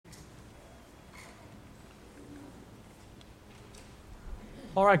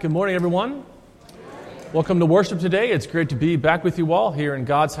All right, good morning, everyone. Welcome to worship today. It's great to be back with you all here in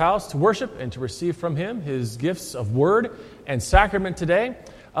God's house to worship and to receive from Him His gifts of word and sacrament today.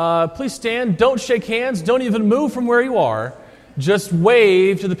 Please stand. Don't shake hands. Don't even move from where you are. Just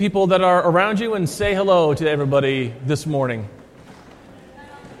wave to the people that are around you and say hello to everybody this morning.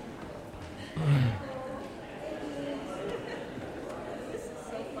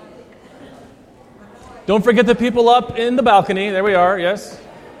 Don't forget the people up in the balcony. There we are, yes.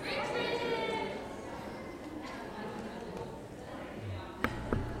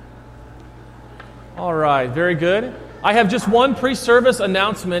 All right, very good. I have just one pre-service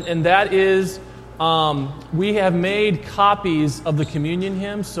announcement, and that is we have made copies of the communion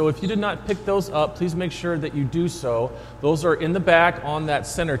hymns, so if you did not pick those up, please make sure that you do so. Those are in the back on that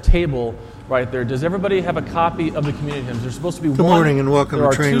center table right there. Does everybody have a copy of the communion hymns? There's supposed to be one. Good morning and welcome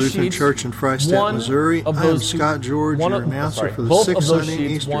to Trinity Lutheran Church in Freistatt, Missouri. I am Scott George, your announcer for the sixth Sunday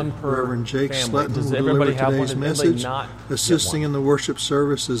Easter. Reverend Jake Slutton will deliver today's message. Assisting in the worship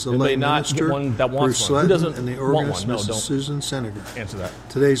service is the lay minister, Bruce Slutton, and the organist, Mrs. Susan Senegar. Answer that.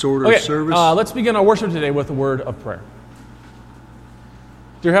 Today's order of service. Let's begin our worship today with a word of prayer.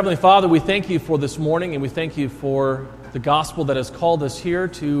 Dear Heavenly Father, we thank you for this morning, and we thank you for the gospel that has called us here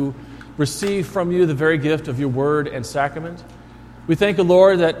to receive from you the very gift of your word and sacrament. We thank you,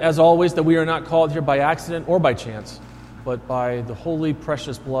 Lord, that as always, that we are not called here by accident or by chance, but by the holy,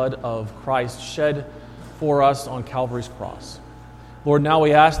 precious blood of Christ shed for us on Calvary's cross. Lord, now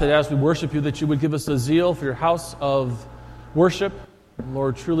we ask that as we worship you, that you would give us a zeal for your house of worship.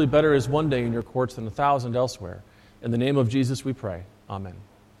 Lord, truly better is one day in your courts than 1,000 elsewhere. In the name of Jesus we pray. Amen.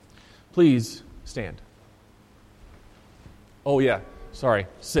 Please stand. Oh yeah, sorry,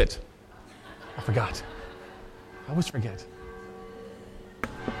 sit. I forgot. I always forget.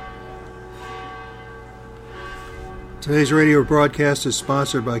 Today's radio broadcast is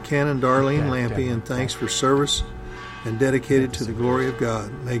sponsored by Canon Darlene Lampy, and thanks for service and dedicated to the glory of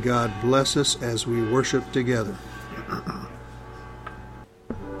God. May God bless us as we worship together.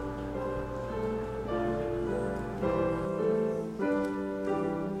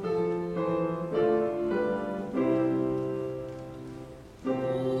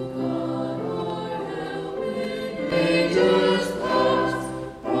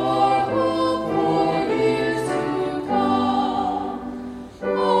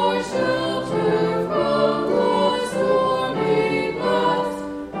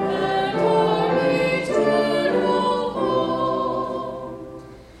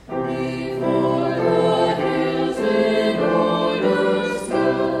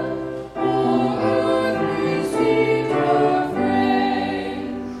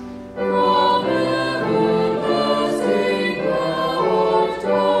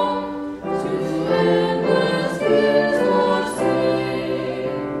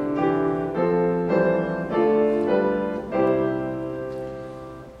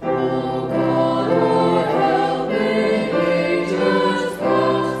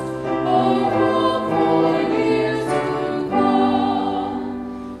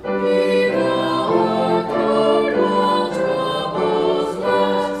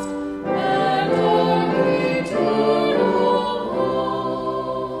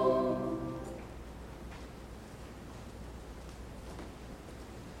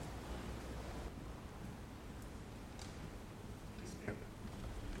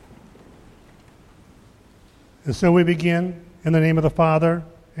 And so we begin in the name of the Father,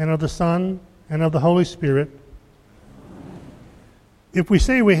 and of the Son, and of the Holy Spirit. If we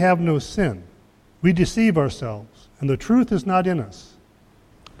say we have no sin, we deceive ourselves, and the truth is not in us.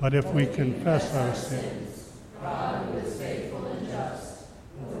 But if we confess our sins, God, who is faithful and just,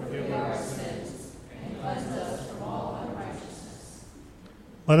 will forgive our sins and cleanse us from all unrighteousness.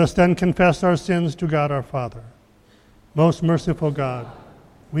 Let us then confess our sins to God our Father. Most merciful God,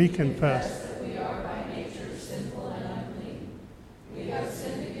 we confess that we are by nature sinful and unclean. We have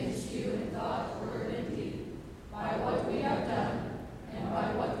sinned against you in thought, word, and deed, by what we have done and by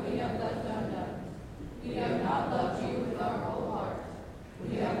what we have left undone. We have not loved you with our whole heart.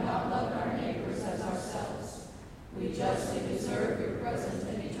 We have not loved our neighbors as ourselves. We justly deserve your present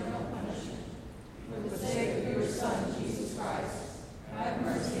and eternal punishment. For the sake of your Son, Jesus Christ, have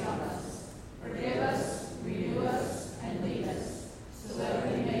mercy on us. Forgive us, renew us, and lead us, so that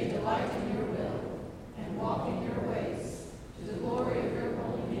we may delight in your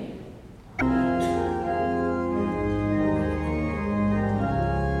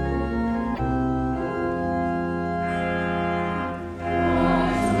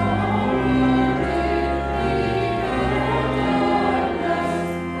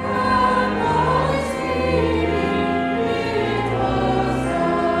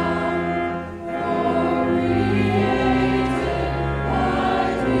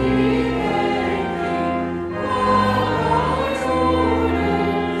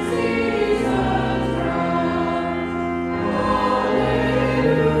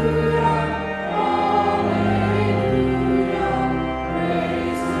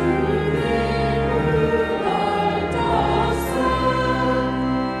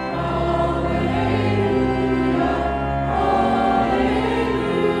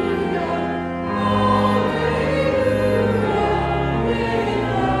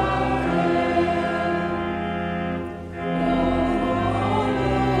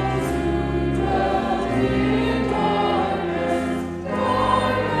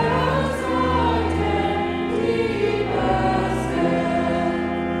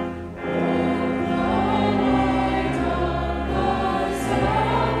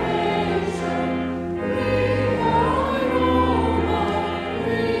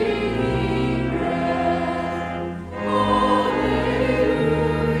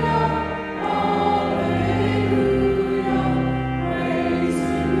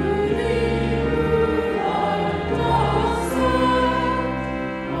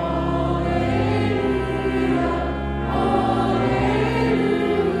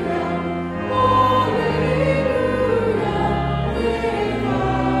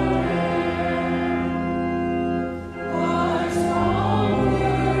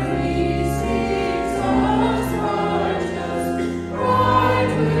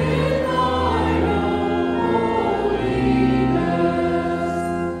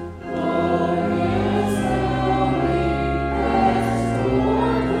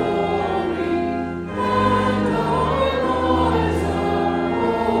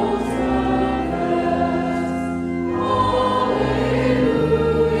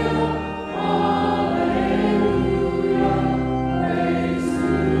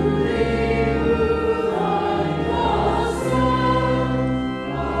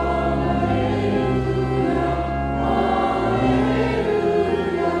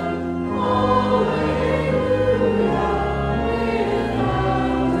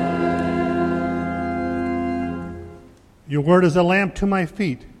Your word is a lamp to my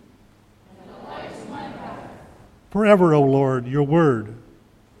feet. And a light to my path. Forever, O Lord, your word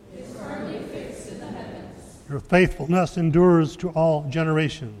is firmly fixed in the heavens. Your faithfulness endures to all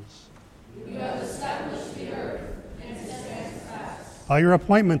generations. You have established the earth, and it stands fast. By your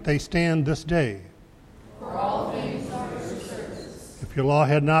appointment they stand this day. For all things are your service. If your law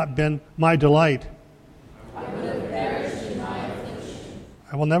had not been my delight, I would have perished in my affliction.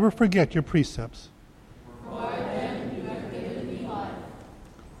 I will never forget your precepts. For by them you have given me life.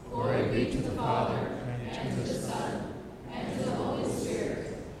 Glory be to the Father, and to the Son, and to the Holy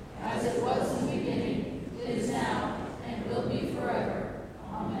Spirit, as it was in the beginning, is now, and will be forever.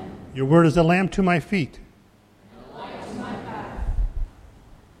 Amen. Your word is a lamp to my feet. And a light to my path.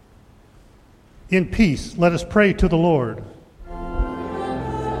 In peace, let us pray to the Lord.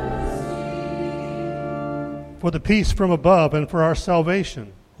 For the peace from above and for our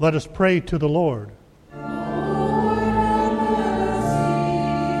salvation, let us pray to the Lord.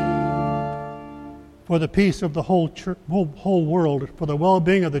 For the peace of the whole world, for the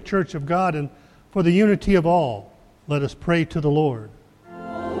well-being of the Church of God, and for the unity of all, let us pray to the Lord.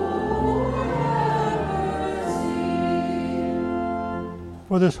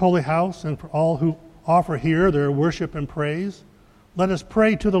 For this holy house and for all who offer here their worship and praise, let us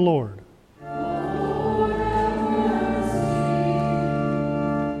pray to the Lord.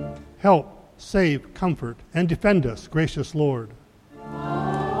 Help, save, comfort, and defend us, gracious Lord.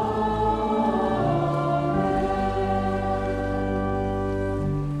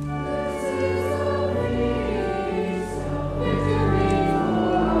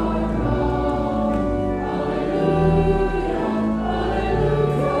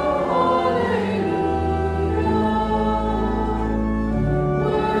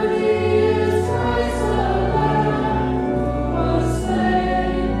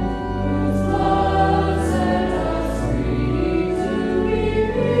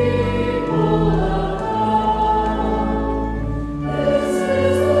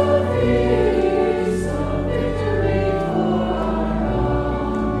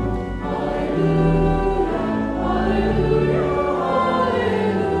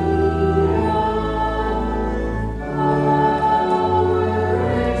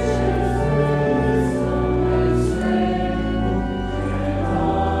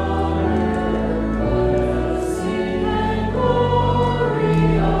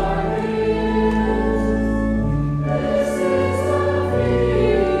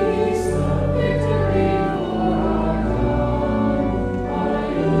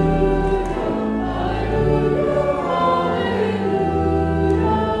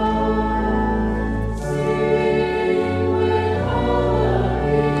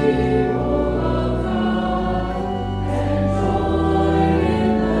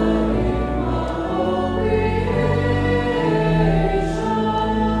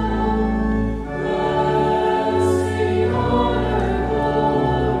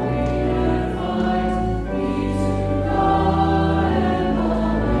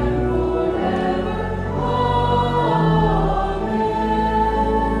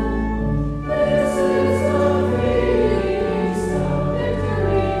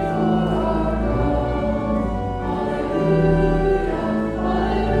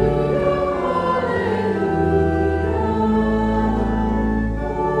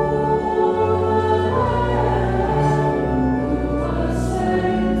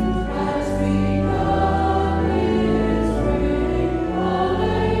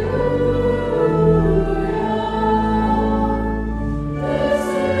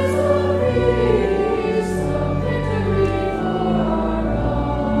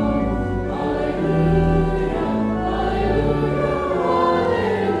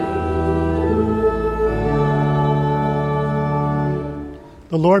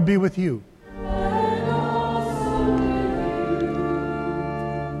 The Lord be with you.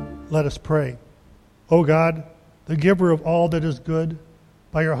 Let us pray. O God, the giver of all that is good,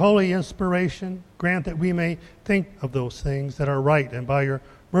 by your holy inspiration, grant that we may think of those things that are right, and by your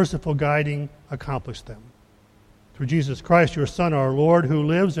merciful guiding, accomplish them. Through Jesus Christ, your Son, our Lord, who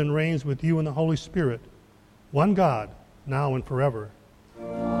lives and reigns with you in the Holy Spirit, one God, now and forever.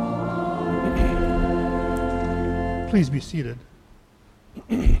 Please be seated.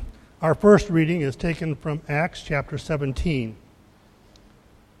 Our first reading is taken from Acts chapter 17.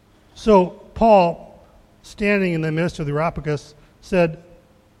 So Paul, standing in the midst of the Areopagus, said,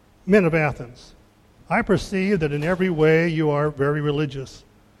 "Men of Athens, I perceive that in every way you are very religious.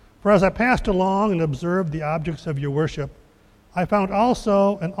 For as I passed along and observed the objects of your worship, I found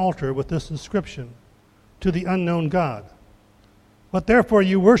also an altar with this inscription, 'To the unknown God.' What therefore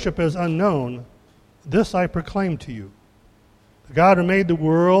you worship as unknown, this I proclaim to you. The God who made the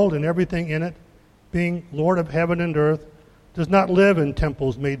world and everything in it, being Lord of heaven and earth, does not live in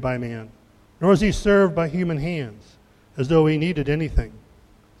temples made by man, nor is he served by human hands, as though he needed anything,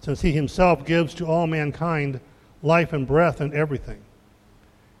 since he himself gives to all mankind life and breath and everything.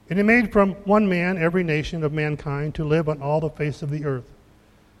 And he made from one man every nation of mankind to live on all the face of the earth,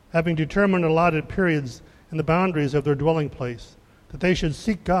 having determined allotted periods and the boundaries of their dwelling place, that they should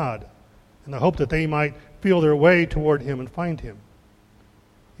seek God, in the hope that they might feel their way toward him and find him.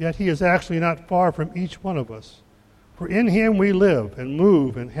 Yet he is actually not far from each one of us, for in him we live and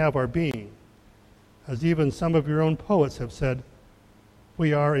move and have our being. As even some of your own poets have said,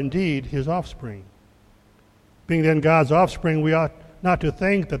 we are indeed his offspring. Being then God's offspring, we ought not to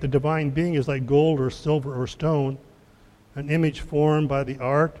think that the divine being is like gold or silver or stone, an image formed by the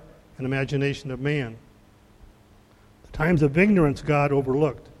art and imagination of man. The times of ignorance God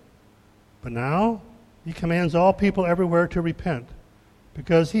overlooked, but now he commands all people everywhere to repent,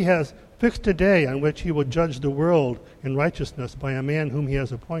 because he has fixed a day on which he will judge the world in righteousness by a man whom he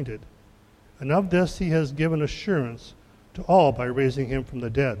has appointed. And of this he has given assurance to all by raising him from the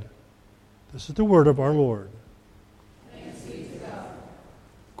dead. This is the word of our Lord. Thanks be to God.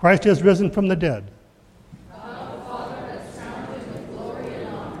 Christ has risen from the dead. God the Father has crowned him with glory and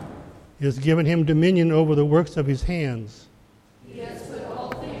honor. He has given him dominion over the works of his hands. He has put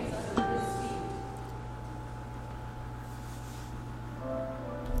all things under his feet.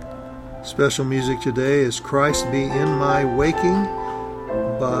 Special music today is Christ Be in My Waking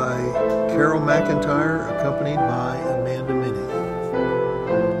by Carol McIntyre, accompanied by Amanda Minnie.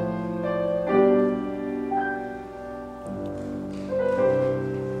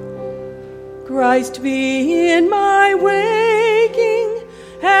 Christ be in my waking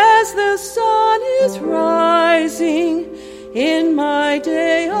as the sun is rising, in my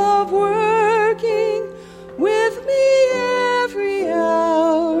day of working with me every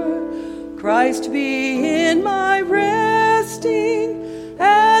hour. Christ be in my resting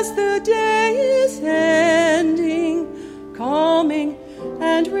as the day is ending, calming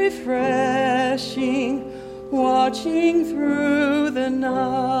and refreshing, watching through the night.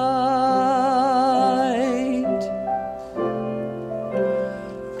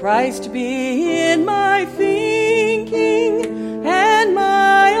 Christ be in my thinking and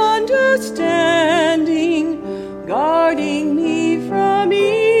my understanding, guarding me from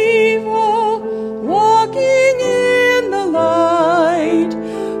evil, walking in the light.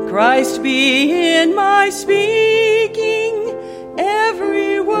 Christ be in my speaking,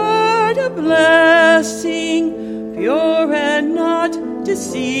 every word a blessing, pure and not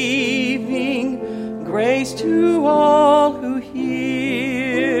deceiving, grace to all who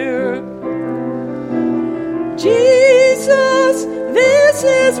hear. Jesus, this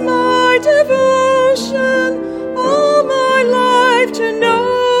is my devotion, all my life to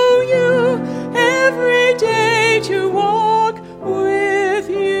know you, every day to walk with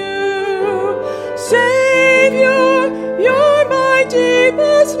you. Savior, you're my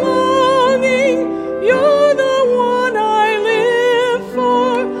deepest longing, you're the one I live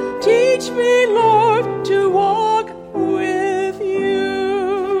for. Teach me, Lord, to walk with you.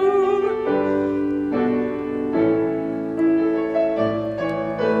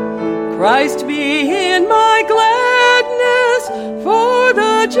 Christ be in my gladness for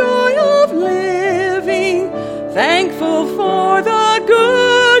the joy of living, thankful for the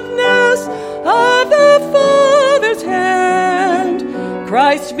goodness of the Father's hand.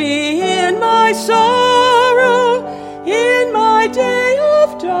 Christ be in my sorrow, in my day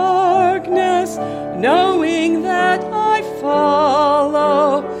of darkness, knowing that I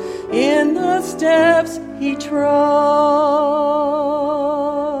follow in the steps he trod.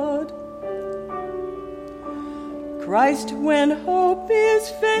 Christ, when hope is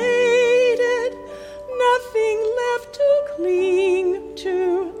faded, nothing left to cling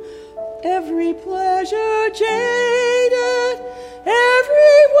to, every pleasure jaded,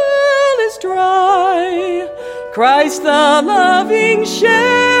 every well is dry. Christ, the loving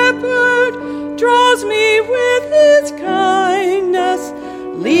shepherd, draws me with his kindness,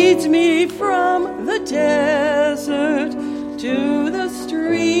 leads me from the desert to the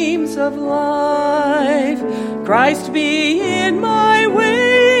streams of life. Christ be in my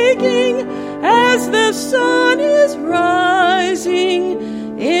waking as the sun is rising,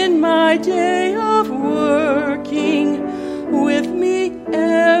 in my day of working with me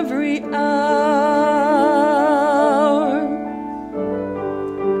every hour,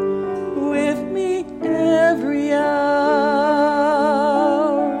 with me every hour,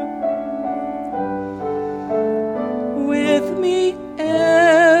 with me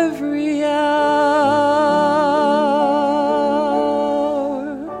every hour.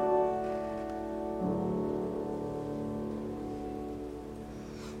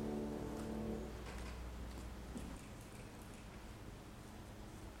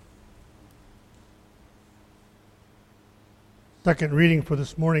 Second reading for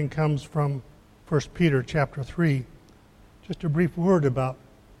this morning comes from 1 Peter chapter 3. Just a brief word about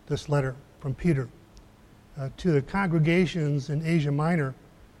this letter from Peter to the congregations in Asia Minor,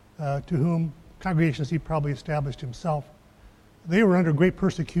 to whom congregations he probably established himself. They were under great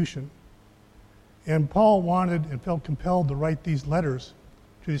persecution. And Paul wanted and felt compelled to write these letters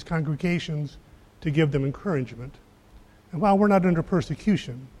to these congregations to give them encouragement. And while we're not under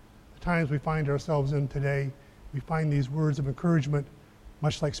persecution, the times we find ourselves in today, we find these words of encouragement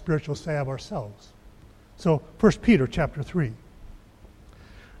much like spiritual salve ourselves. So 1 Peter chapter 3.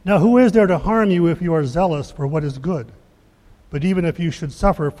 Now who is there to harm you if you are zealous for what is good? But even if you should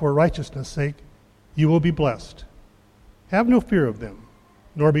suffer for righteousness' sake, you will be blessed. Have no fear of them,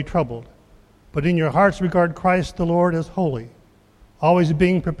 nor be troubled, but in your hearts regard Christ the Lord as holy, always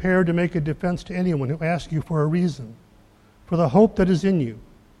being prepared to make a defense to anyone who asks you for a reason, for the hope that is in you.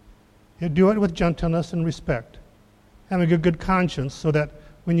 Yet do it with gentleness and respect, having a good conscience, so that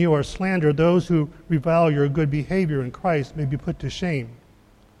when you are slandered, those who revile your good behavior in Christ may be put to shame.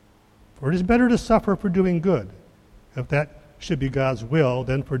 For it is better to suffer for doing good, if that should be God's will,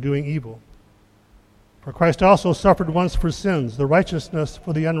 than for doing evil. For Christ also suffered once for sins, the righteousness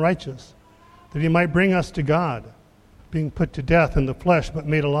for the unrighteous, that he might bring us to God, being put to death in the flesh, but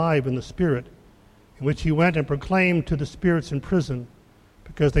made alive in the Spirit, in which he went and proclaimed to the spirits in prison,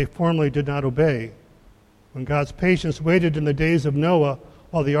 because they formerly did not obey, when God's patience waited in the days of Noah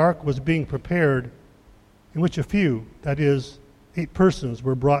while the ark was being prepared, in which a few, that is, 8 persons,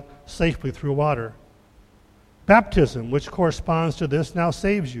 were brought safely through water. Baptism, which corresponds to this, now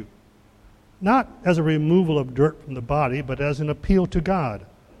saves you, not as a removal of dirt from the body, but as an appeal to God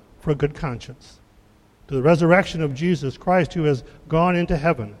for a good conscience, to the resurrection of Jesus Christ, who has gone into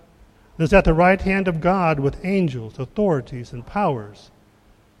heaven and is at the right hand of God with angels, authorities, and powers,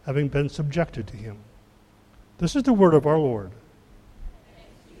 having been subjected to him. This is the word of our Lord.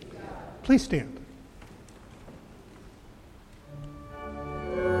 Please stand.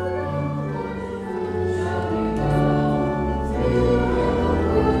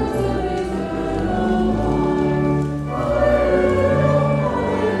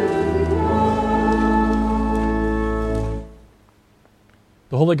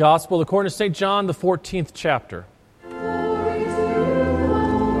 The Holy Gospel according to St. John, the 14th chapter.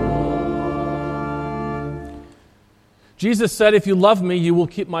 Jesus said, "If you love me, you will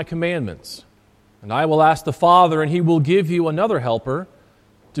keep my commandments. And I will ask the Father, and he will give you another helper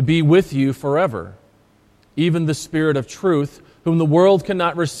to be with you forever, even the Spirit of truth, whom the world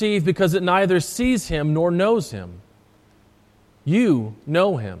cannot receive because it neither sees him nor knows him. You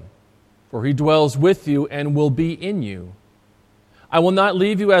know him, for he dwells with you and will be in you. I will not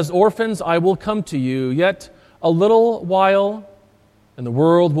leave you as orphans, I will come to you. Yet a little while, and the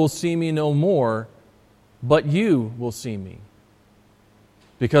world will see me no more, but you will see me.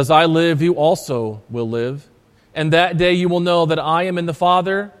 Because I live, you also will live. And that day you will know that I am in the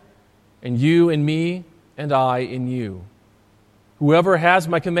Father, and you in me, and I in you. Whoever has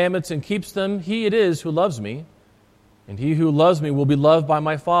my commandments and keeps them, he it is who loves me. And he who loves me will be loved by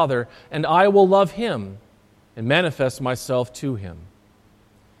my Father, and I will love him and manifest myself to him."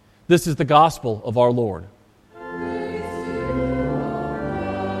 This is the gospel of our Lord.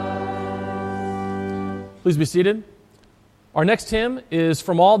 Please be seated. Our next hymn is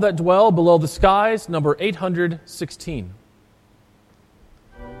 "From All That Dwell Below the Skies," number 816.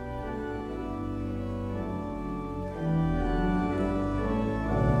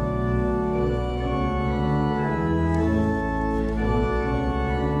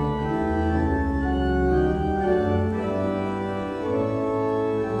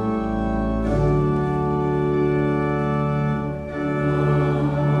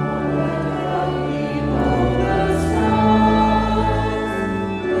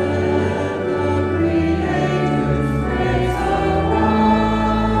 Praise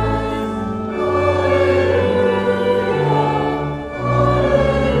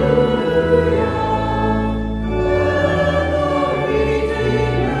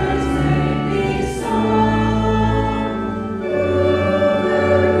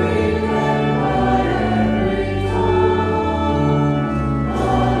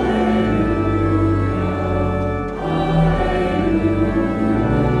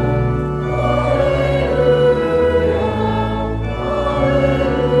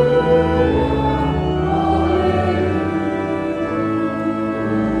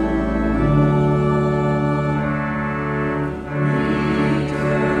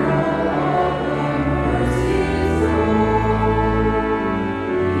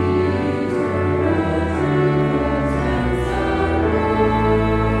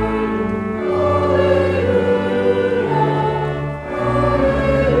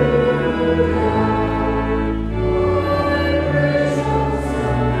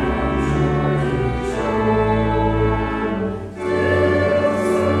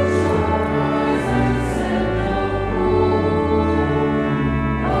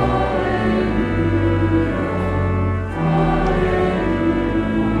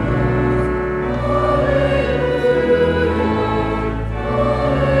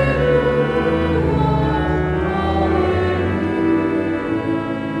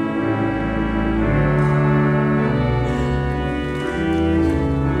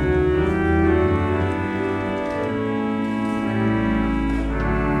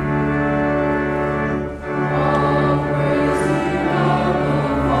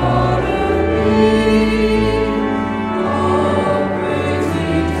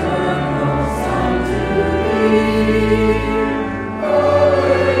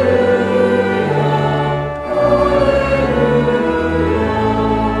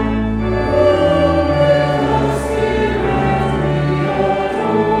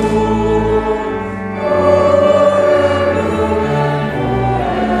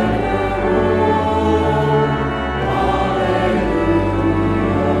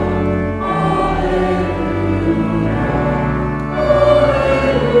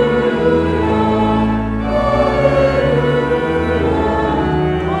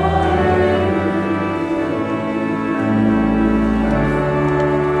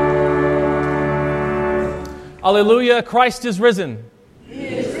Hallelujah, Christ is risen. He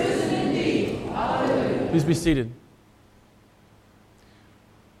is risen indeed. Hallelujah. Please be seated.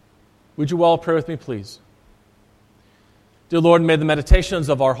 Would you all pray with me, please? Dear Lord, may the meditations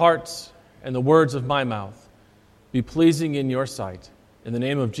of our hearts and the words of my mouth be pleasing in your sight. In the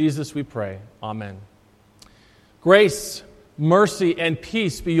name of Jesus we pray. Amen. Grace, mercy, and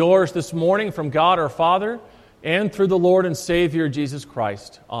peace be yours this morning from God our Father and through the Lord and Savior Jesus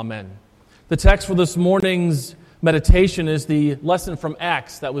Christ. Amen. The text for this morning's meditation is the lesson from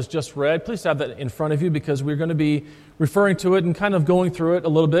Acts that was just read. Please have that in front of you because we're going to be referring to it and kind of going through it a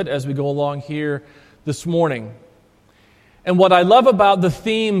little bit as we go along here this morning. And what I love about the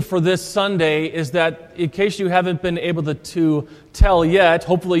theme for this Sunday is that, in case you haven't been able to tell yet,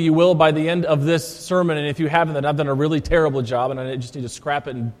 hopefully you will by the end of this sermon, and if you haven't, then I've done a really terrible job and I just need to scrap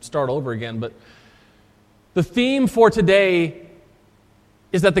it and start over again. But the theme for today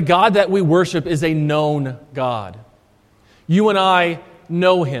is that the God that we worship is a known God. You and I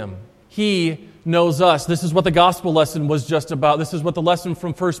know Him. He knows us. This is what the gospel lesson was just about. This is what the lesson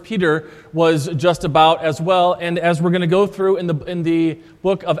from 1 Peter was just about as well. And as we're going to go through in the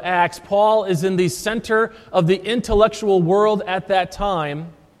book of Acts, Paul is in the center of the intellectual world at that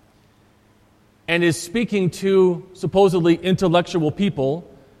time and is speaking to supposedly intellectual people.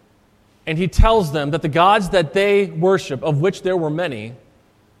 And he tells them that the gods that they worship, of which there were many,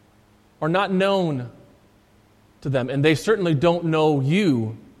 are not known to them. And they certainly don't know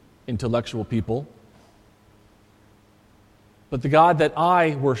you, intellectual people. But the God that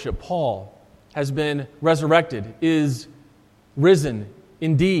I worship, Paul, has been resurrected, is risen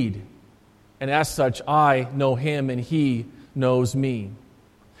indeed. And as such, I know Him and He knows me.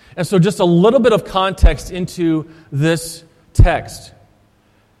 And so just a little bit of context into this text.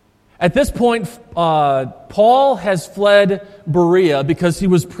 At this point, Paul has fled Berea because he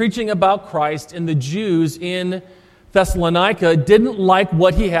was preaching about Christ, and the Jews in Thessalonica didn't like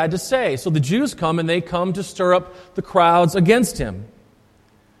what he had to say. So the Jews come, and they come to stir up the crowds against him.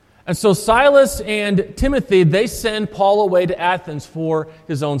 And so Silas and Timothy, they send Paul away to Athens for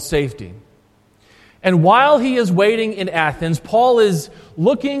his own safety. And while he is waiting in Athens, Paul is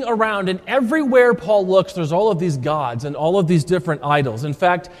looking around, and everywhere Paul looks, there's all of these gods and all of these different idols. In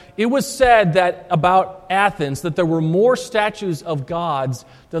fact, it was said that about Athens that there were more statues of gods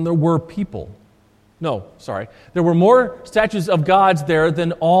than there were people. There were more statues of gods there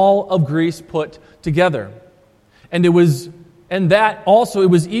than all of Greece put together. And it was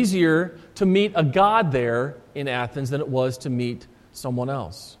easier to meet a god there in Athens than it was to meet someone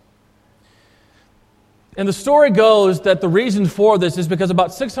else. And the story goes that the reason for this is because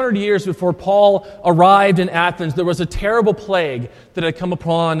about 600 years before Paul arrived in Athens, there was a terrible plague that had come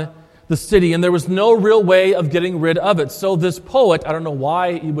upon the city, and there was no real way of getting rid of it. So this poet, I don't know why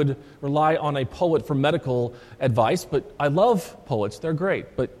you would rely on a poet for medical advice, but I love poets. They're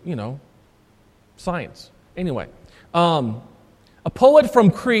great, but, science. Anyway, a poet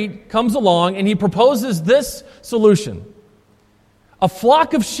from Crete comes along, and he proposes this solution. A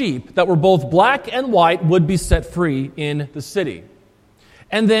flock of sheep that were both black and white would be set free in the city.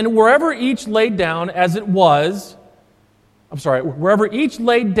 And then wherever each laid down, wherever each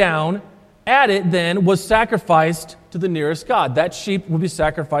laid down, at it then was sacrificed to the nearest god. That sheep would be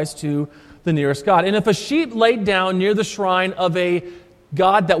sacrificed to the nearest god. And if a sheep laid down near the shrine of a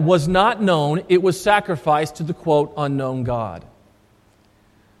god that was not known, it was sacrificed to the, quote, unknown god.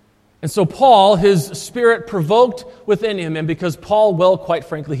 And so Paul, his spirit provoked within him, and because Paul, well, quite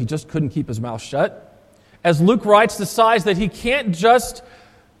frankly, he just couldn't keep his mouth shut, as Luke writes, decides that he can't just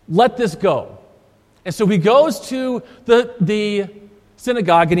let this go. And so he goes to the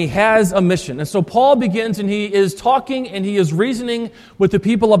synagogue and he has a mission. And so Paul begins and he is talking and he is reasoning with the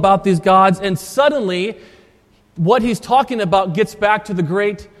people about these gods, and suddenly what he's talking about gets back to the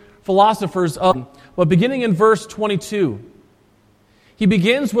great philosophers of. But beginning in verse 22, he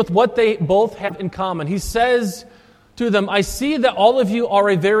begins with what they both have in common. He says to them, I see that all of you are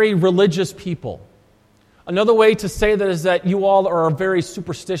a very religious people. Another way to say that is that you all are a very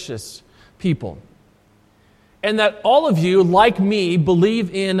superstitious people. And that all of you, like me,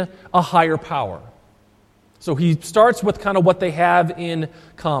 believe in a higher power. So he starts with kind of what they have in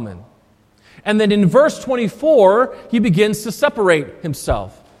common. And then in verse 24, he begins to separate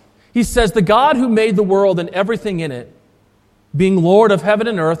himself. He says, the God who made the world and everything in it, being Lord of heaven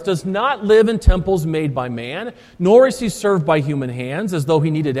and earth, does not live in temples made by man, nor is he served by human hands as though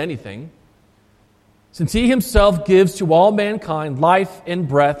he needed anything. Since he himself gives to all mankind life and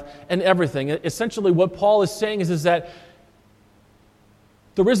breath and everything. Essentially what Paul is saying is that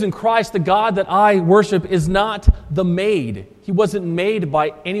the risen Christ, the God that I worship, is not the made. He wasn't made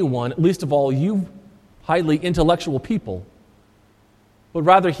by anyone, least of all you highly intellectual people, but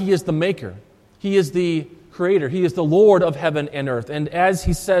rather He is the maker. He is the creator. He is the Lord of heaven and earth. And as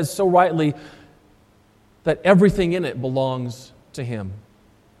He says so rightly, that everything in it belongs to Him.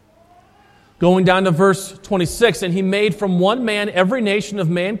 Going down to verse 26, and He made from one man every nation of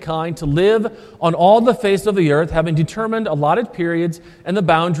mankind to live on all the face of the earth, having determined allotted periods and the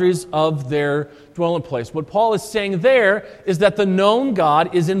boundaries of their dwelling place. What Paul is saying there is that the known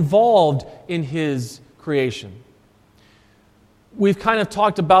God is involved in His creation. We've kind of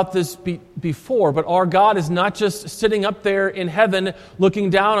talked about this before, but our God is not just sitting up there in heaven looking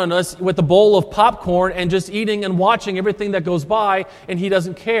down on us with a bowl of popcorn and just eating and watching everything that goes by, and He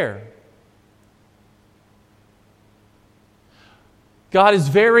doesn't care. God is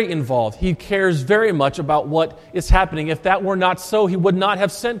very involved. He cares very much about what is happening. If that were not so, He would not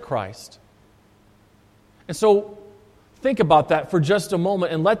have sent Christ. And so, think about that for just a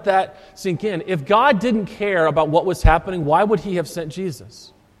moment and let that sink in. If God didn't care about what was happening, why would He have sent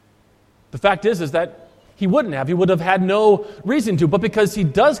Jesus? The fact is that He wouldn't have. He would have had no reason to. But because He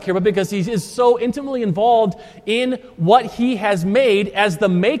does care, but because He is so intimately involved in what He has made as the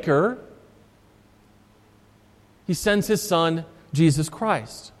maker, He sends His Son, Jesus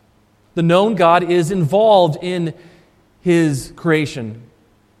Christ. The known God is involved in His creation.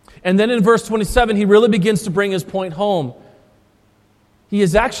 And then in verse 27, he really begins to bring his point home. He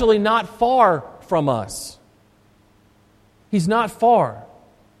is actually not far from us. He's not far.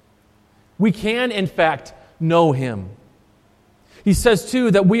 We can, in fact, know Him. He says,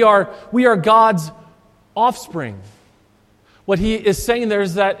 too, that we are God's offspring. What he is saying there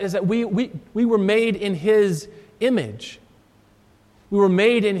is that we were made in His image. We were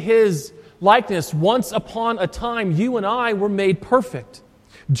made in His likeness. Once upon a time, you and I were made perfect,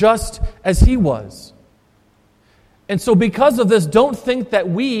 just as He was. And so because of this, don't think that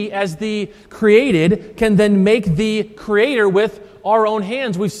we, as the created, can then make the Creator with our own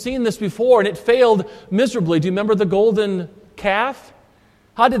hands. We've seen this before, and it failed miserably. Do you remember the golden calf?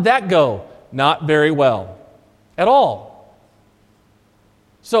 How did that go? Not very well at all.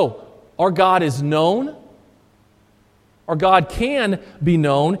 So, our God is known. Our God can be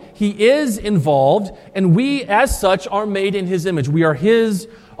known. He is involved, and we, as such, are made in His image. We are His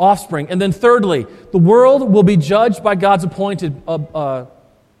offspring. And then thirdly, the world will be judged by God's appointed.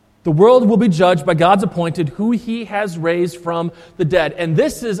 Who He has raised from the dead. And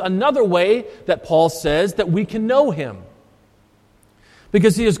this is another way that Paul says that we can know Him,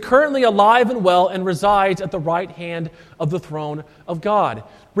 because He is currently alive and well and resides at the right hand of the throne of God.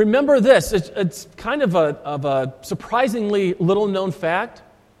 Remember this, it's kind of a surprisingly little-known fact,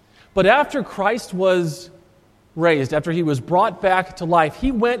 but after Christ was raised, after He was brought back to life,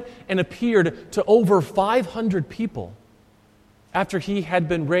 He went and appeared to over 500 people after He had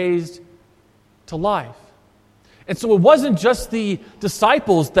been raised to life. And so it wasn't just the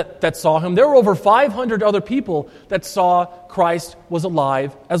disciples that saw Him. There were over 500 other people that saw Christ was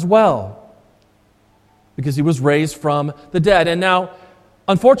alive as well, because He was raised from the dead. And now,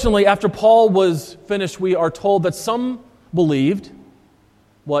 unfortunately, after Paul was finished, we are told that some believed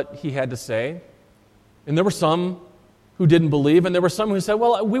what he had to say, and there were some who didn't believe, and there were some who said,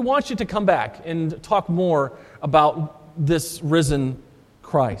 well, we want you to come back and talk more about this risen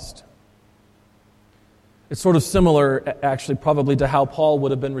Christ. It's sort of similar, actually, probably to how Paul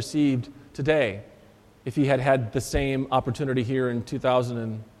would have been received today if he had had the same opportunity here in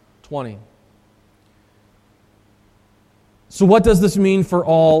 2020. So what does this mean for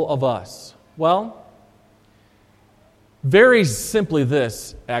all of us? Well, very simply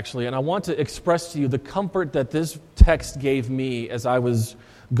this, actually, and I want to express to you the comfort that this text gave me as I was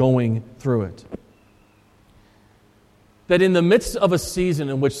going through it. That in the midst of a season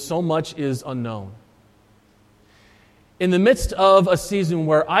in which so much is unknown, in the midst of a season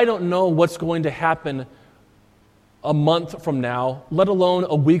where I don't know what's going to happen a month from now, let alone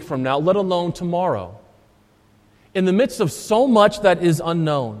a week from now, let alone tomorrow, in the midst of so much that is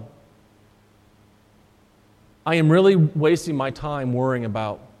unknown, I am really wasting my time worrying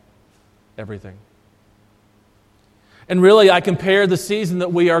about everything. And really, I compare the season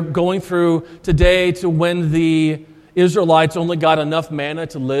that we are going through today to when the Israelites only got enough manna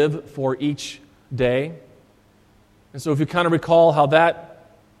to live for each day. And so if you kind of recall how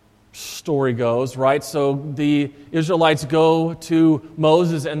that story goes, right? So the Israelites go to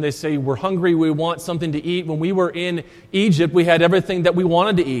Moses and they say, we're hungry, we want something to eat. When we were in Egypt, we had everything that we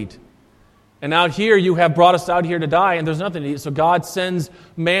wanted to eat. And out here, you have brought us out here to die, and there's nothing to eat. So God sends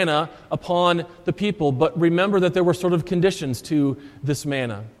manna upon the people. But remember that there were sort of conditions to this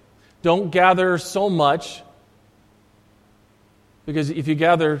manna. Don't gather so much Because if you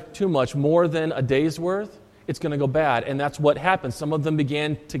gather too much, more than a day's worth, it's going to go bad. And that's what happened. Some of them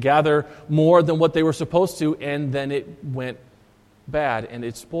began to gather more than what they were supposed to, and then it went bad and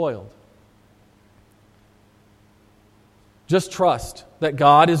it spoiled. Just trust that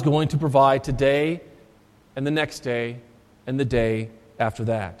God is going to provide today and the next day and the day after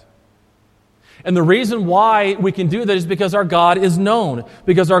that. And the reason why we can do that is because our God is known.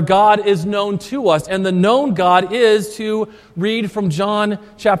 Because our God is known to us. And the known God is, to read from John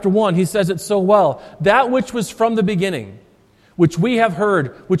chapter 1. He says it so well. That which was from the beginning, which we have heard,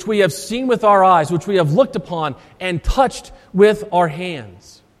 which we have seen with our eyes, which we have looked upon and touched with our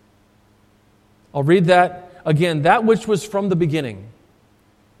hands. I'll read that again. That which was from the beginning,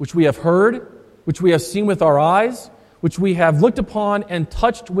 which we have heard, which we have seen with our eyes, which we have looked upon and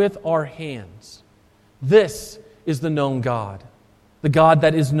touched with our hands. This is the known God, the God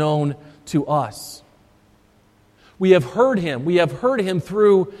that is known to us. We have heard Him. We have heard Him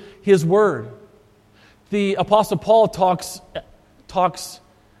through His Word. The Apostle Paul talks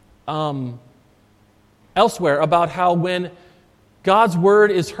elsewhere about how when God's Word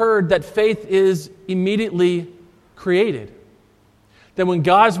is heard, that faith is immediately created. That when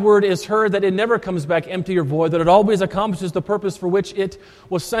God's Word is heard, that it never comes back empty or void, that it always accomplishes the purpose for which it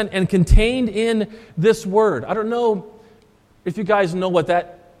was sent. And contained in this Word, I don't know if you guys know what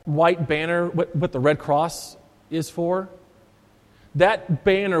that white banner, what the Red Cross is for. That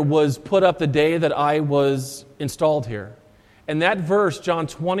banner was put up the day that I was installed here. And that verse, John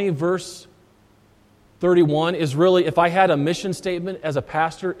 20, verse 31, is really, if I had a mission statement as a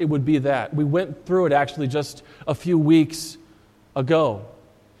pastor, it would be that. We went through it actually just a few weeks ago.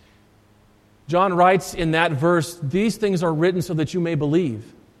 John writes in that verse, these things are written so that you may believe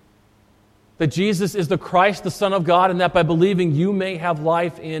that Jesus is the Christ, the Son of God, and that by believing you may have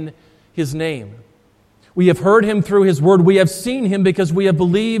life in His name. We have heard Him through His Word. We have seen Him because we have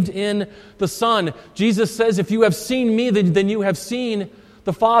believed in the Son. Jesus says, if you have seen me, then you have seen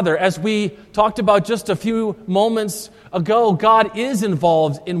the Father. As we talked about just a few moments ago, God is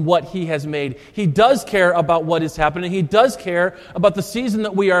involved in what He has made. He does care about what is happening. He does care about the season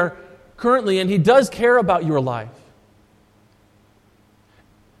that we are currently in. He does care about your life.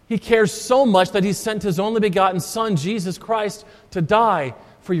 He cares so much that He sent His only begotten Son, Jesus Christ, to die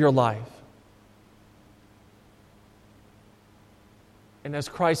for your life. And as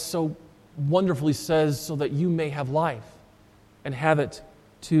Christ so wonderfully says, so that you may have life and have it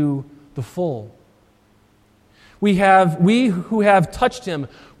to the full. We who have touched Him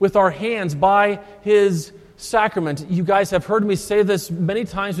with our hands by His sacrament. You guys have heard me say this many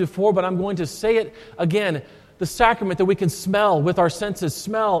times before, but I'm going to say it again. The sacrament that we can smell with our senses,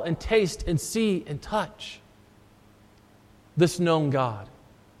 smell and taste and see and touch. This known God,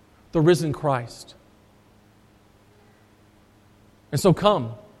 the risen Christ. And so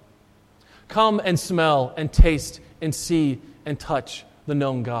come and smell and taste and see and touch the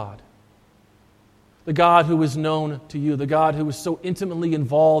known God. The God who is known to you, the God who is so intimately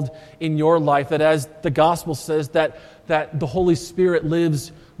involved in your life that, as the gospel says, that the Holy Spirit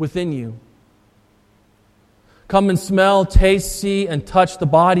lives within you. Come and smell, taste, see, and touch the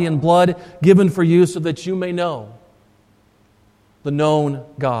body and blood given for you so that you may know the known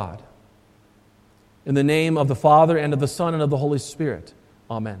God. In the name of the Father, and of the Son, and of the Holy Spirit.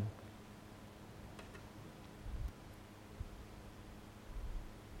 Amen.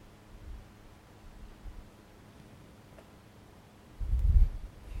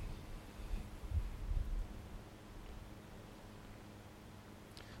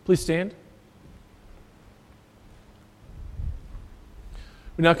 Please stand.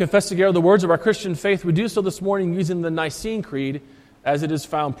 We now confess together the words of our Christian faith. We do so this morning using the Nicene Creed as it is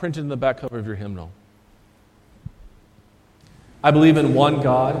found printed in the back cover of your hymnal. I believe in one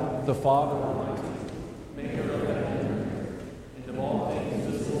God, the Father Almighty, maker of heaven and earth, and of all things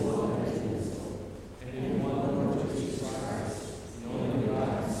visible and invisible, and in one Lord Jesus Christ, the only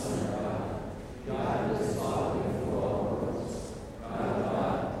begotten Son of God, God who is Father before all worlds, God of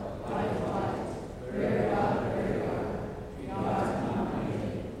God, light of light, very God, begotten, not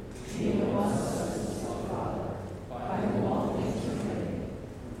made, being of one substance of Father, by whom all things are made,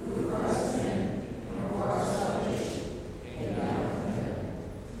 through Christ man, and for our salvation, came down from heaven,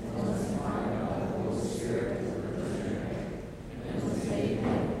 and was incarnate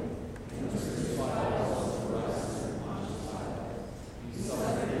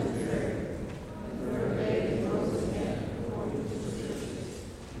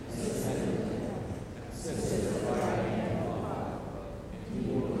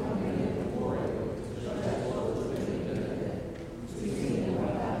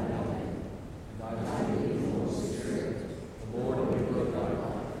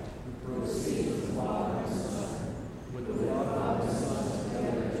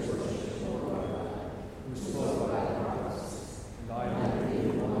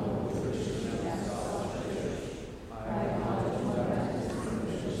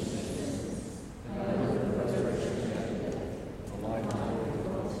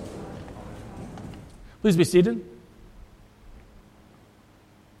Please be seated.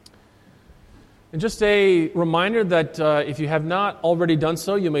 And just a reminder that if you have not already done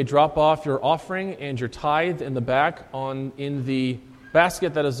so, you may drop off your offering and your tithe in the back in the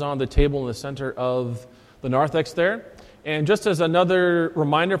basket that is on the table in the center of the narthex there. And just as another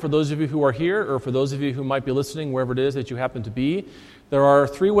reminder for those of you who are here, or for those of you who might be listening wherever it is that you happen to be, there are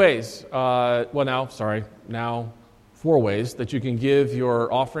 3 ways, now 4 ways that you can give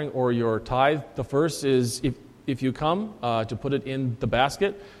your offering or your tithe. The first is if you come to put it in the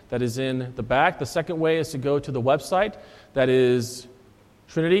basket that is in the back. The second way is to go to the website that is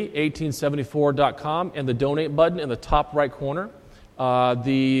Trinity1874.com and the donate button in the top right corner.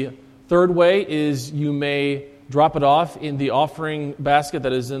 The third way is you may drop it off in the offering basket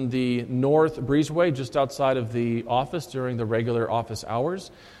that is in the north breezeway just outside of the office during the regular office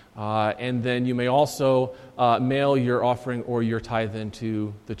hours. And then you may also mail your offering or your tithe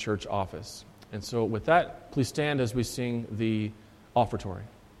into the church office. And so with that, please stand as we sing the offertory.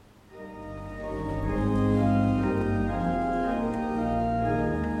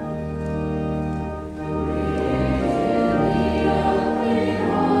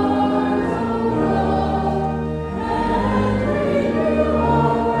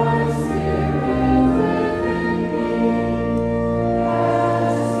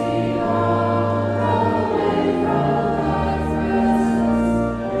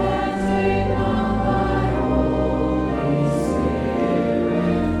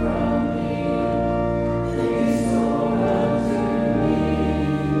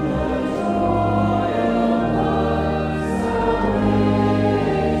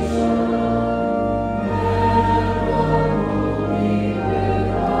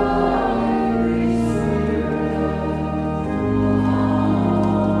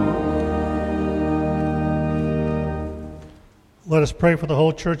 Let us pray for the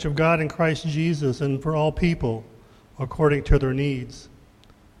whole Church of God in Christ Jesus and for all people according to their needs.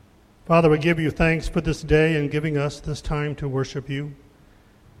 Father, we give you thanks for this day and giving us this time to worship you.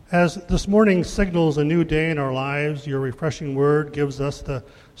 As this morning signals a new day in our lives, your refreshing word gives us the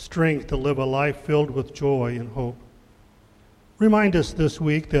strength to live a life filled with joy and hope. Remind us this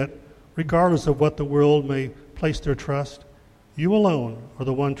week that regardless of what the world may place their trust, you alone are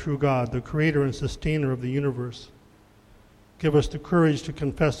the one true God, the creator and sustainer of the universe. Give us the courage to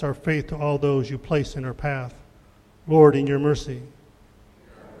confess our faith to all those you place in our path. Lord, in your mercy.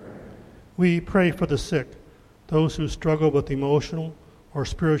 We pray for the sick, those who struggle with emotional or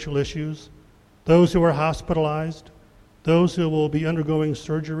spiritual issues, those who are hospitalized, those who will be undergoing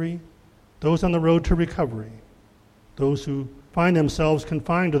surgery, those on the road to recovery, those who find themselves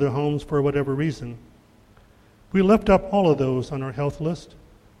confined to their homes for whatever reason. We lift up all of those on our health list: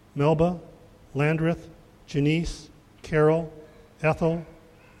 Melba, Landreth, Janice, Carol, Ethel,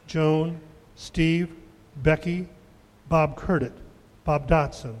 Joan, Steve, Becky, Bob Curtit, Bob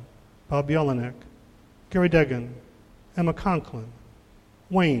Dotson, Bob Jelinek, Gary Degan, Emma Conklin,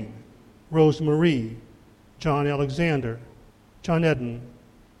 Wayne, Rose Marie, John Alexander, John Eden,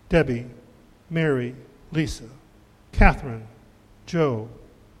 Debbie, Mary, Lisa, Catherine, Joe,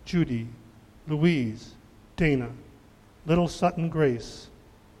 Judy, Louise, Dana, Little Sutton Grace,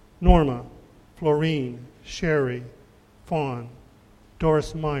 Norma, Florine, Sherry, Fawn,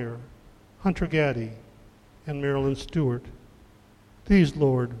 Doris Meyer, Hunter Gaddy, and Marilyn Stewart. These,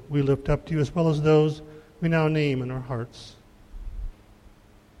 Lord, we lift up to you, as well as those we now name in our hearts.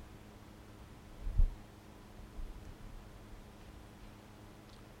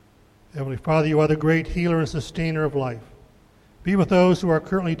 Heavenly Father, you are the great healer and sustainer of life. Be with those who are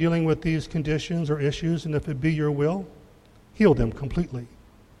currently dealing with these conditions or issues, and if it be your will, heal them completely.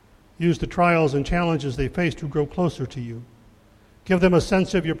 Use the trials and challenges they face to grow closer to you. Give them a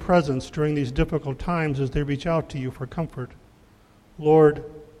sense of your presence during these difficult times as they reach out to you for comfort. Lord,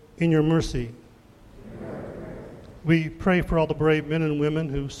 in your mercy, we pray for all the brave men and women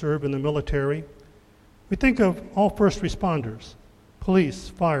who serve in the military. We think of all first responders, police,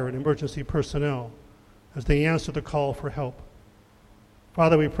 fire, and emergency personnel, as they answer the call for help.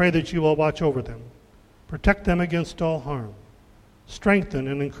 Father, we pray that you will watch over them, protect them against all harm, strengthen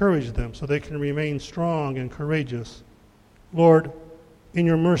and encourage them so they can remain strong and courageous. Lord, in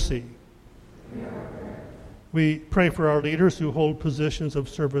your mercy, we pray for our leaders who hold positions of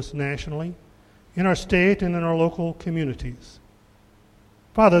service nationally, in our state and in our local communities.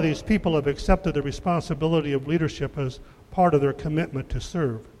 Father, these people have accepted the responsibility of leadership as part of their commitment to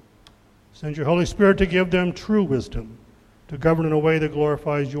serve. Send your Holy Spirit to give them true wisdom, to govern in a way that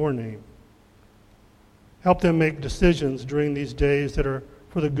glorifies your name. Help them make decisions during these days that are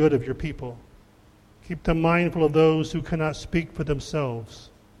for the good of your people. Keep them mindful of those who cannot speak for themselves.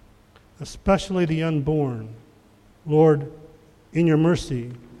 especially the unborn. Lord, in your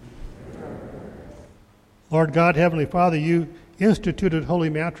mercy. Lord God, Heavenly Father, you instituted holy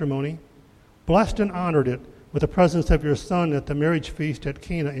matrimony, blessed and honored it with the presence of your Son at the marriage feast at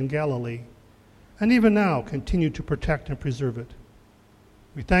Cana in Galilee, and even now continue to protect and preserve it.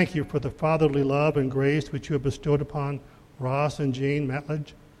 We thank you for the fatherly love and grace which you have bestowed upon Ross and Jane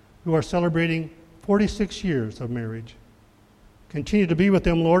Matledge, who are celebrating 46 years of marriage. Continue to be with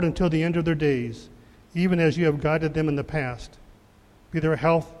them, Lord, until the end of their days, even as you have guided them in the past. Be their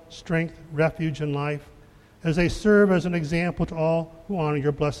health, strength, refuge, and life, as they serve as an example to all who honor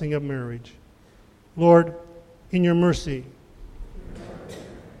your blessing of marriage. Lord, in your mercy.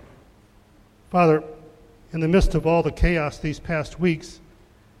 Father, in the midst of all the chaos these past weeks,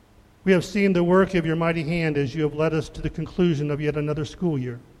 we have seen the work of your mighty hand as you have led us to the conclusion of yet another school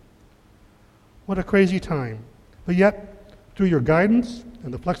year. What a crazy time. But yet, through your guidance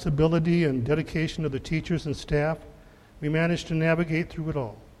and the flexibility and dedication of the teachers and staff, we managed to navigate through it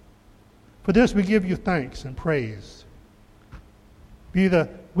all. For this, we give you thanks and praise. Be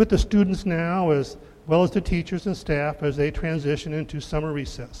with the students now as well as the teachers and staff as they transition into summer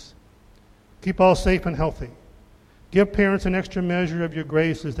recess. Keep all safe and healthy. Give parents an extra measure of your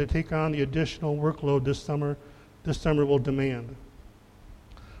grace as they take on the additional workload this summer will demand.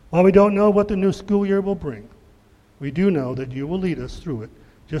 While we don't know what the new school year will bring, we do know that you will lead us through it,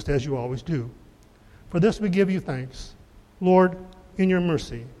 just as you always do. For this we give you thanks, Lord, in your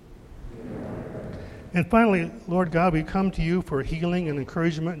mercy. And finally, Lord God, we come to you for healing and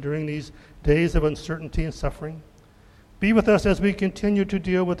encouragement during these days of uncertainty and suffering. Be with us as we continue to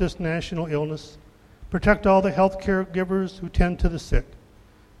deal with this national illness. Protect all the health care givers who tend to the sick.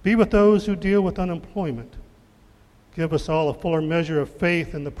 Be with those who deal with unemployment. Give us all a fuller measure of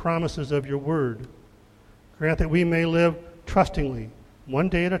faith in the promises of your word. Grant that we may live trustingly, one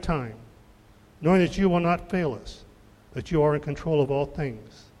day at a time, knowing that you will not fail us, that you are in control of all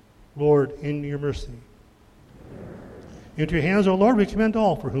things. Lord, in your mercy. Into your hands, O Lord, we commend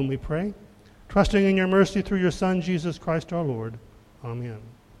all for whom we pray, trusting in your mercy through your Son, Jesus Christ our Lord. Amen.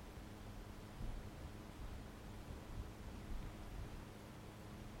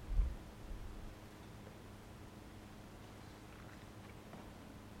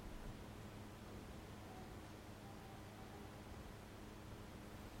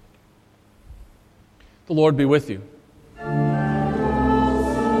 The Lord be with you.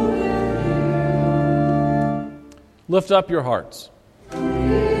 Lift up your hearts.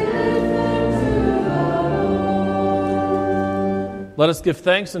 Let us give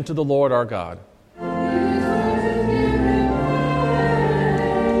thanks unto the Lord our God.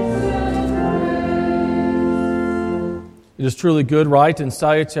 It is truly good, right, and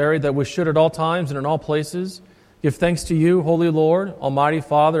salutary that we should at all times and in all places give thanks to you, Holy Lord, Almighty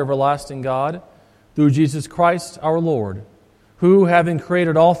Father, everlasting God, through Jesus Christ our Lord, who, having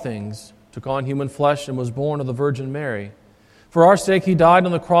created all things, took on human flesh and was born of the Virgin Mary. For our sake he died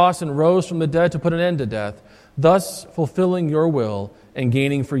on the cross and rose from the dead to put an end to death, thus fulfilling your will and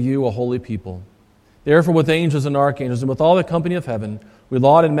gaining for you a holy people. Therefore with angels and archangels and with all the company of heaven, we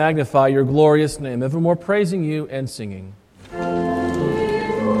laud and magnify your glorious name, evermore praising you and singing.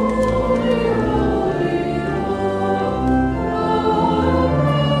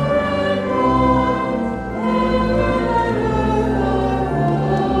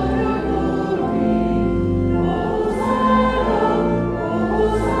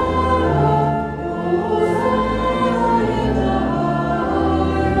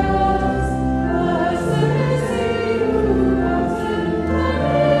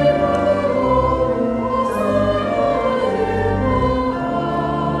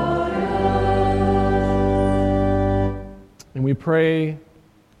 Pray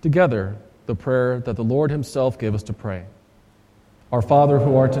together the prayer that the Lord himself gave us to pray. Our Father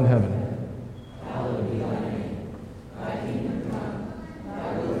who art in heaven, hallowed be thy name. Thy kingdom come,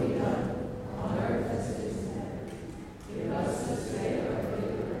 thy will be done, on earth as it is in heaven. Give us this day our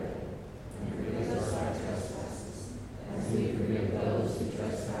daily bread, and forgive us our trespasses, as we forgive those who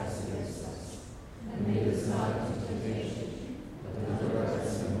trespass against us. And lead us not into temptation, but deliver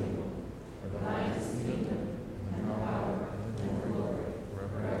us from evil. For thine is the kingdom, and the power,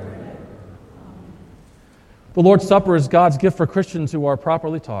 The Lord's Supper is God's gift for Christians who are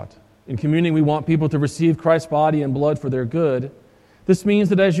properly taught. In communion, we want people to receive Christ's body and blood for their good. This means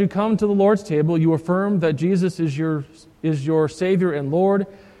that as you come to the Lord's table, you affirm that Jesus is your Savior and Lord,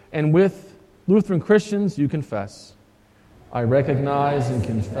 and with Lutheran Christians, you confess, I recognize and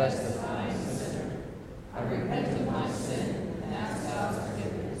confess that I am a sinner. I repent of my sin and ask God's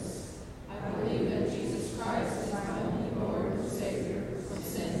forgiveness. I believe that Jesus Christ is my only Lord and Savior from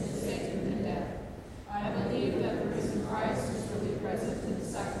sin to save me.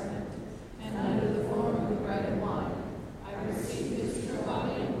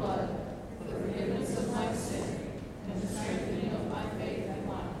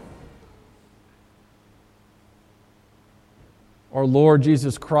 Our Lord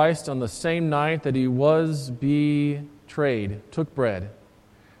Jesus Christ, on the same night that he was betrayed, took bread.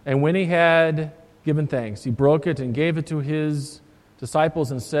 And when he had given thanks, he broke it and gave it to his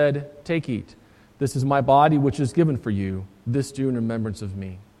disciples and said, "Take, eat. This is my body, which is given for you. This do in remembrance of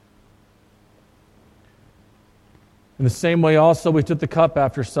me." In the same way also he took the cup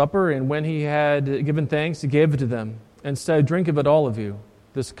after supper, and when he had given thanks, he gave it to them and said, "Drink of it, all of you.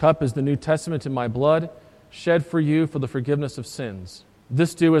 This cup is the New Testament in my blood, shed for you for the forgiveness of sins.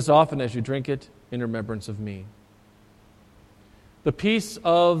 This do as often as you drink it in remembrance of me." The peace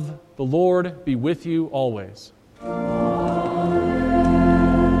of the Lord be with you always.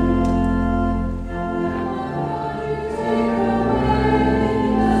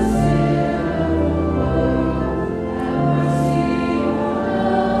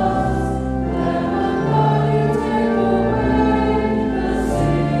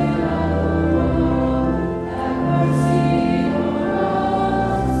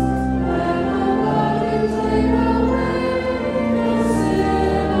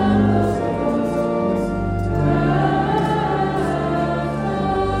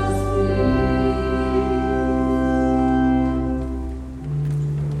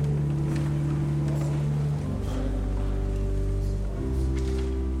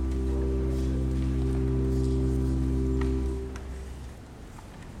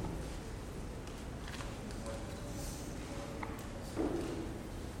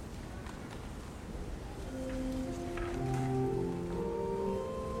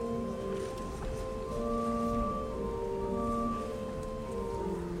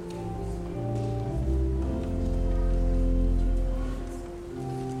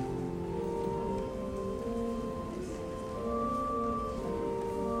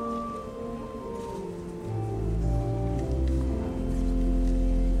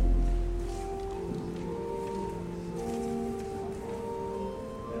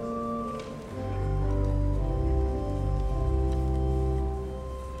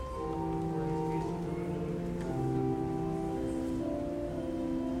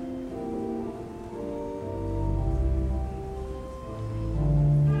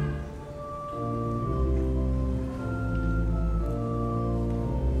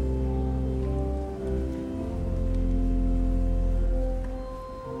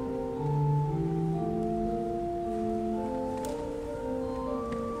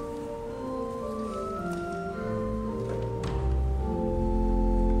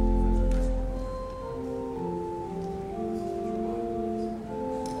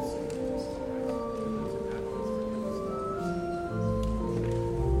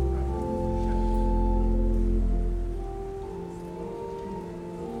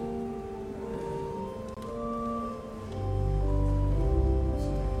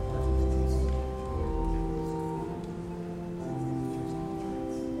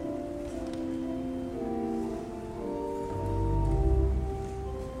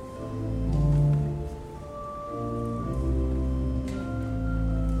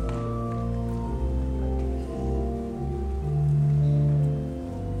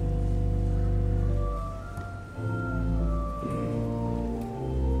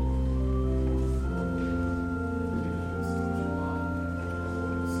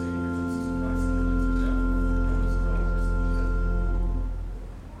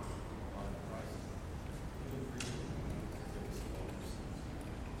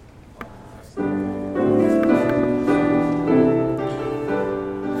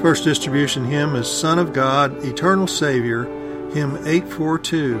 First distribution hymn is Son of God, Eternal Savior, hymn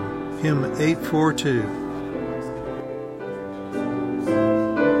 842. Hymn 842. Eternal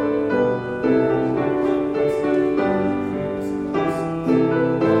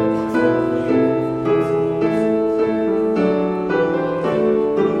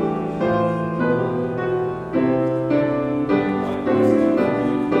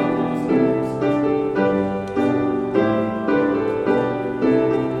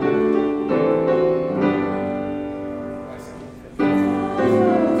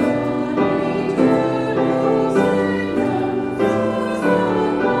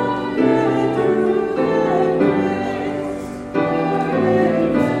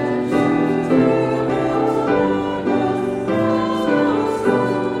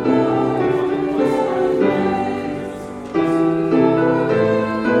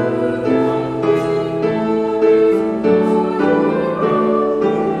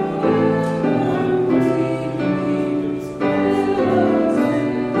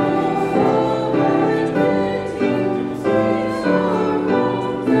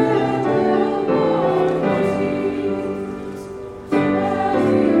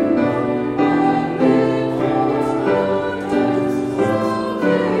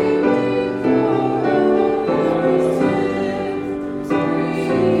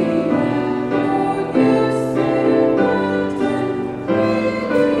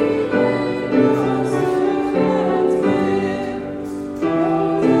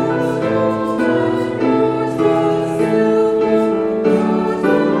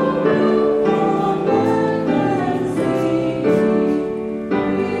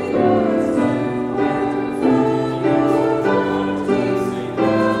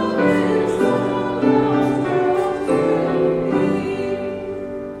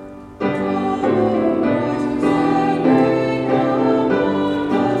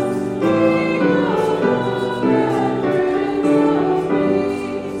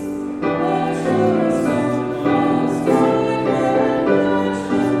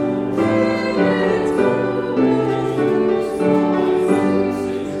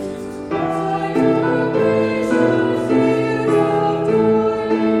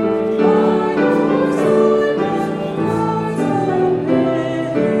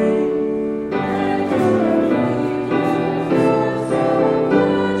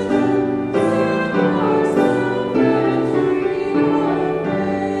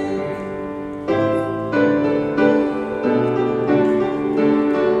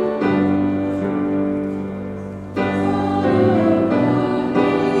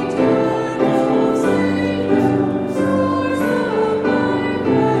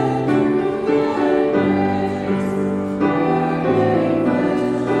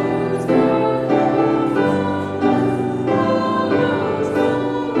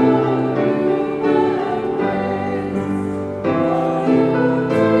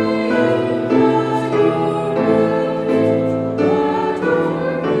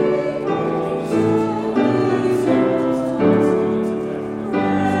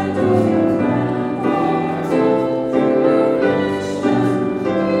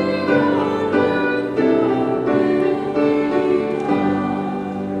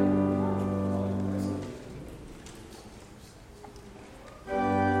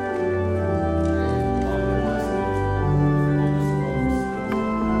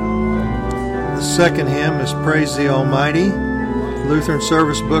Second hymn is Praise the Almighty, Lutheran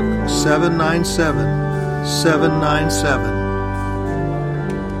Service Book 797. 797.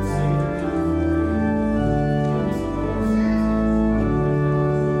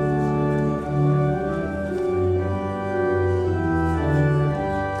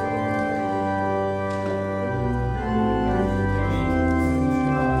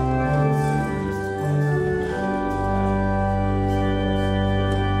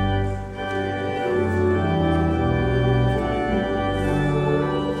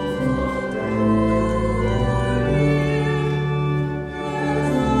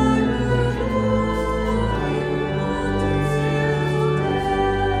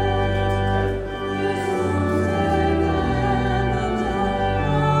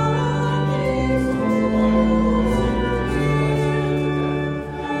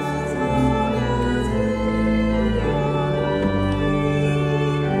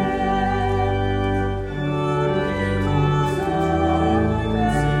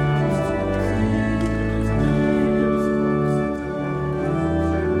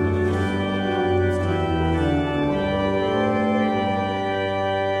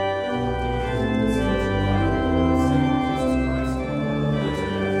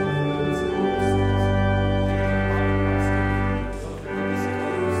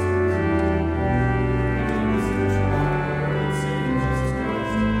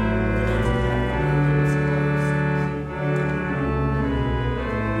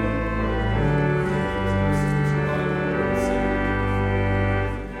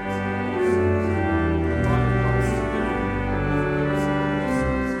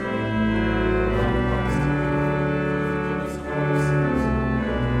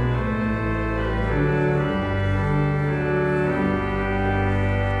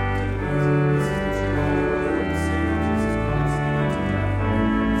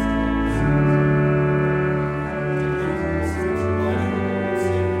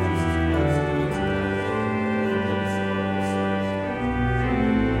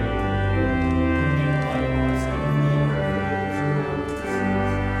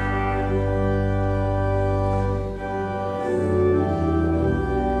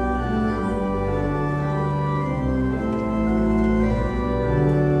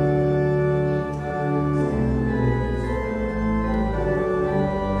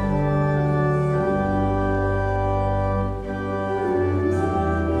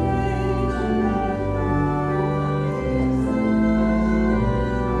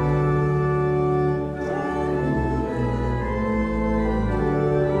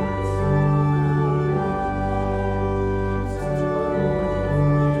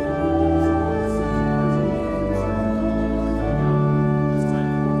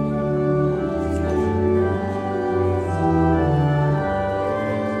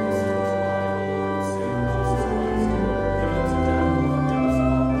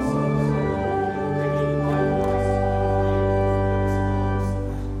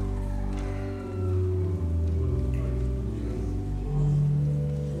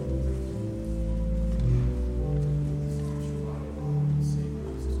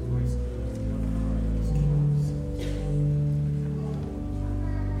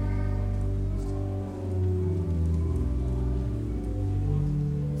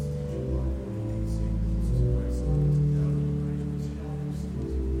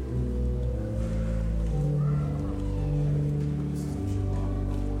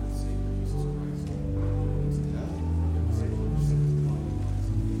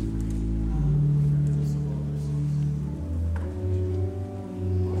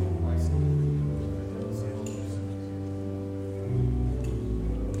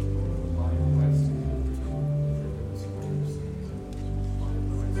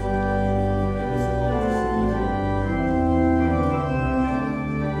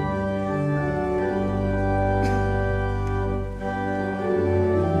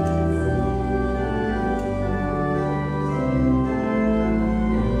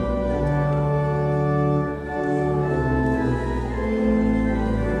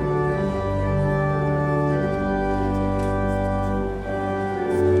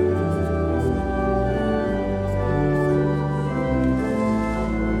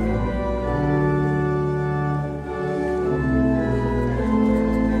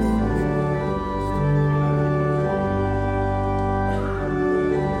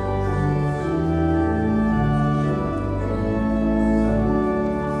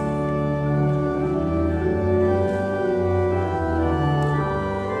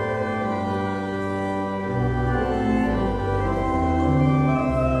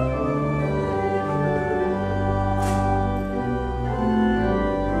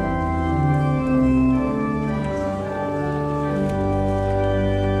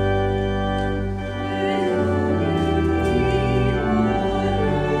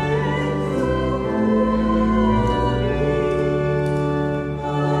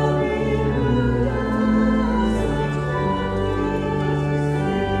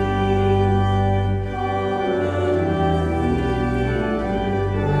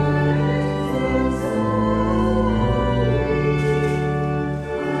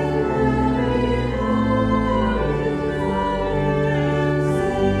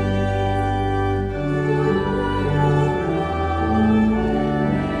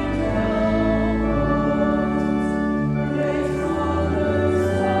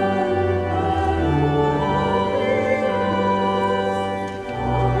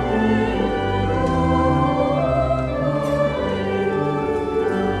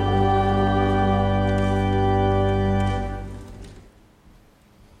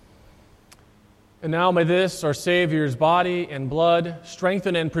 And now may this, our Savior's body and blood,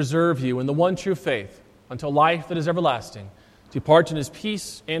 strengthen and preserve you in the one true faith until life that is everlasting. Depart in his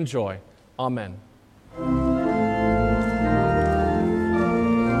peace and joy. Amen.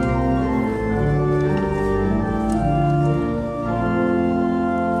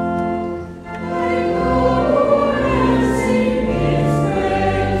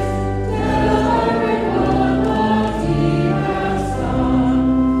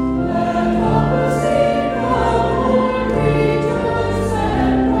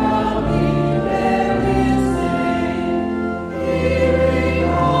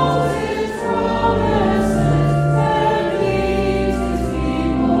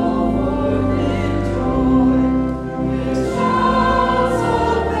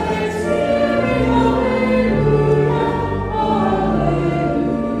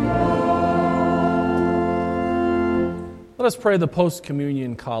 Let us pray the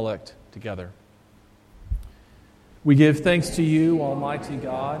post-communion collect together. We give thanks to you, Almighty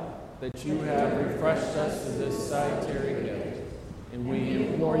God, that you have refreshed us with this salutary gift. And we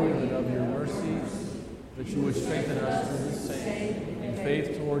implore you that of your mercies, that you would strengthen us through the same, in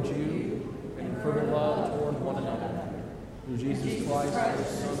faith towards you, and in fervent love toward one another. Through Jesus Christ, your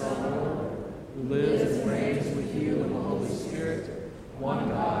Son, our Lord, who lives and reigns with you in the Holy Spirit, one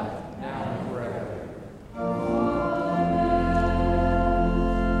God, now and forever.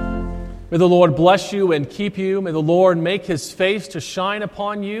 May the Lord bless you and keep you. May the Lord make his face to shine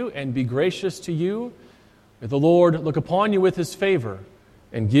upon you and be gracious to you. May the Lord look upon you with his favor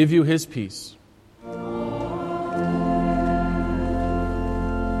and give you his peace.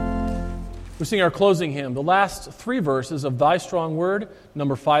 We sing our closing hymn, the last three verses of Thy Strong Word,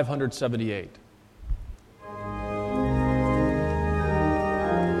 number 578.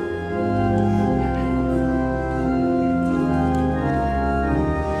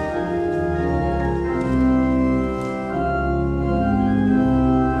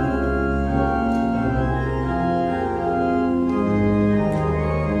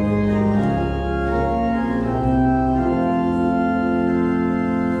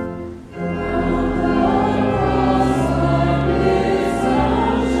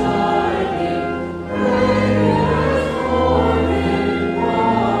 Sunshine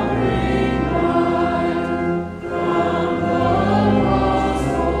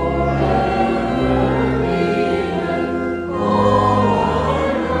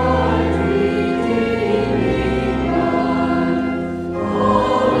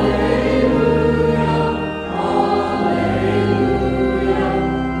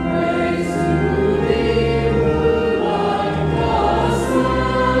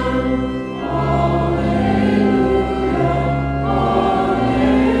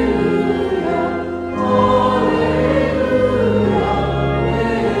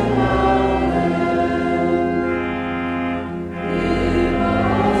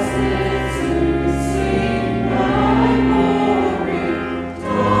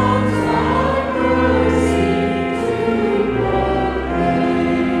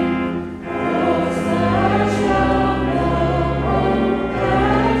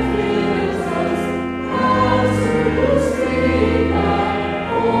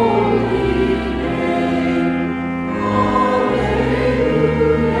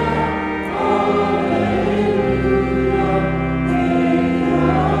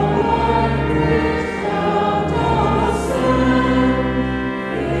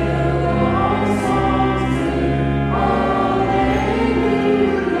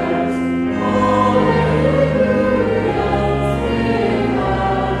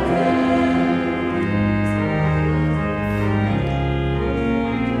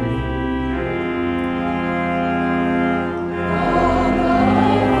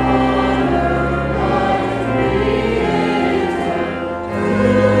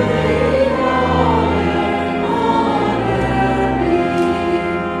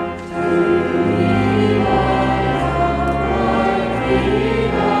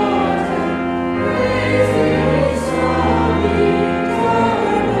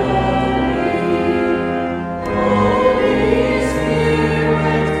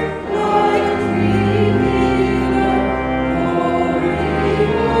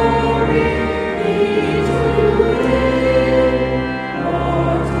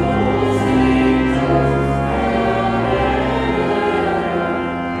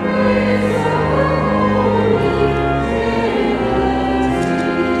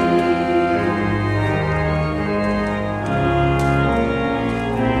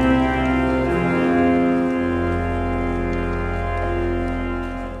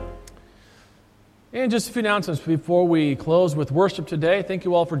And just a few announcements before we close with worship today. Thank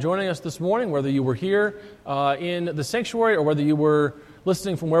you all for joining us this morning, whether you were here in the sanctuary or whether you were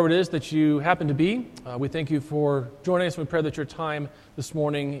listening from wherever it is that you happen to be. We thank you for joining us. We pray that your time this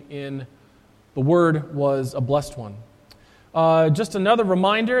morning in the Word was a blessed one. Just another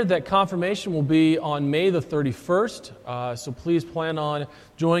reminder that confirmation will be on May the 31st, so please plan on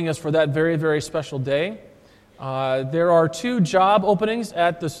joining us for that very, very special day. There are 2 job openings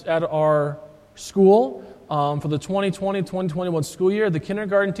at our school for the 2020-2021 school year, the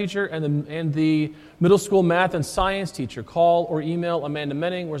kindergarten teacher and the middle school math and science teacher. Call or email Amanda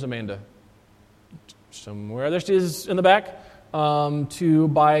Menning. Where's Amanda? Somewhere. There she is in the back.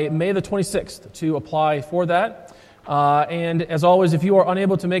 By May the 26th to apply for that. And as always, if you are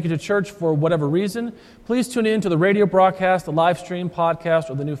unable to make it to church for whatever reason, please tune in to the radio broadcast, the live stream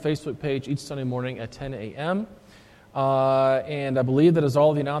podcast, or the new Facebook page each Sunday morning at 10 a.m. And I believe that is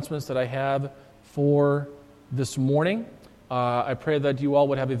all the announcements that I have for this morning. I pray that you all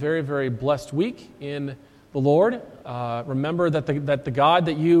would have a very, very blessed week in the Lord. Remember that the God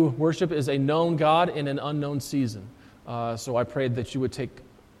that you worship is a known God in an unknown season. So I pray that you would take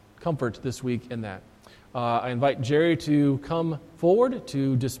comfort this week in that. I invite Jerry to come forward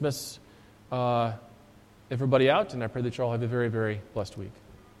to dismiss everybody out, and I pray that you all have a very, very blessed week.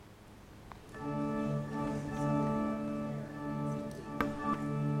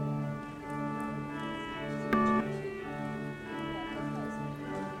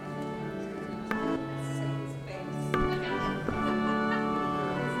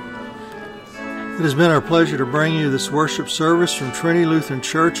 It has been our pleasure to bring you this worship service from Trinity Lutheran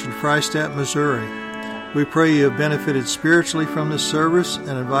Church in Freistatt, Missouri. We pray you have benefited spiritually from this service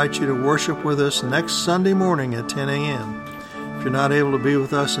and invite you to worship with us next Sunday morning at 10 a.m. If you're not able to be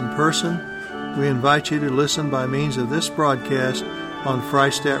with us in person, we invite you to listen by means of this broadcast on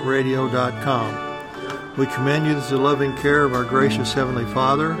FreistattRadio.com. We commend you to the loving care of our gracious Heavenly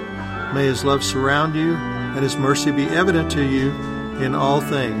Father. May His love surround you and His mercy be evident to you in all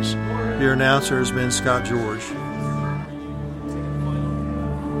things. Your announcer has been Scott George.